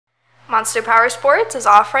Monster Powersports is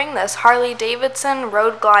offering this Harley Davidson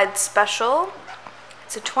Road Glide Special.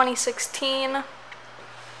 It's a 2016.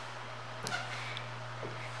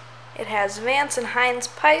 It has Vance and Hines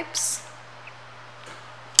pipes,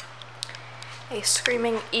 a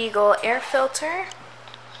Screaming Eagle air filter,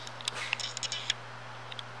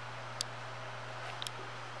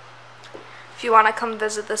 if you want to come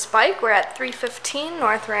visit this bike, we're at 315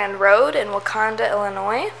 North Rand Road in Wauconda,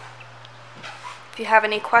 Illinois. If you have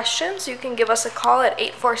any questions, you can give us a call at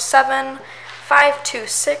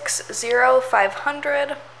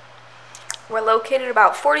 847-526-0500. We're located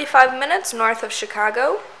about 45 minutes north of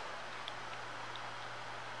Chicago.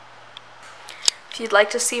 If you'd like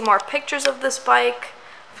to see more pictures of this bike,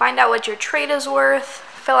 find out what your trade is worth,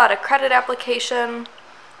 fill out a credit application,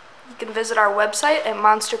 you can visit our website at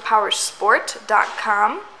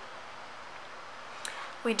monsterpowersport.com.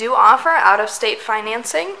 We do offer out-of-state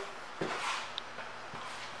financing.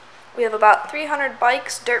 We have about 300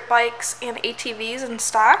 bikes, dirt bikes, and ATVs in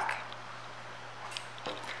stock.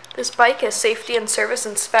 This bike is safety and service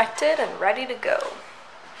inspected and ready to go.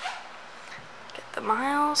 Get the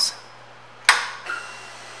miles.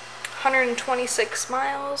 126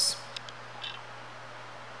 miles.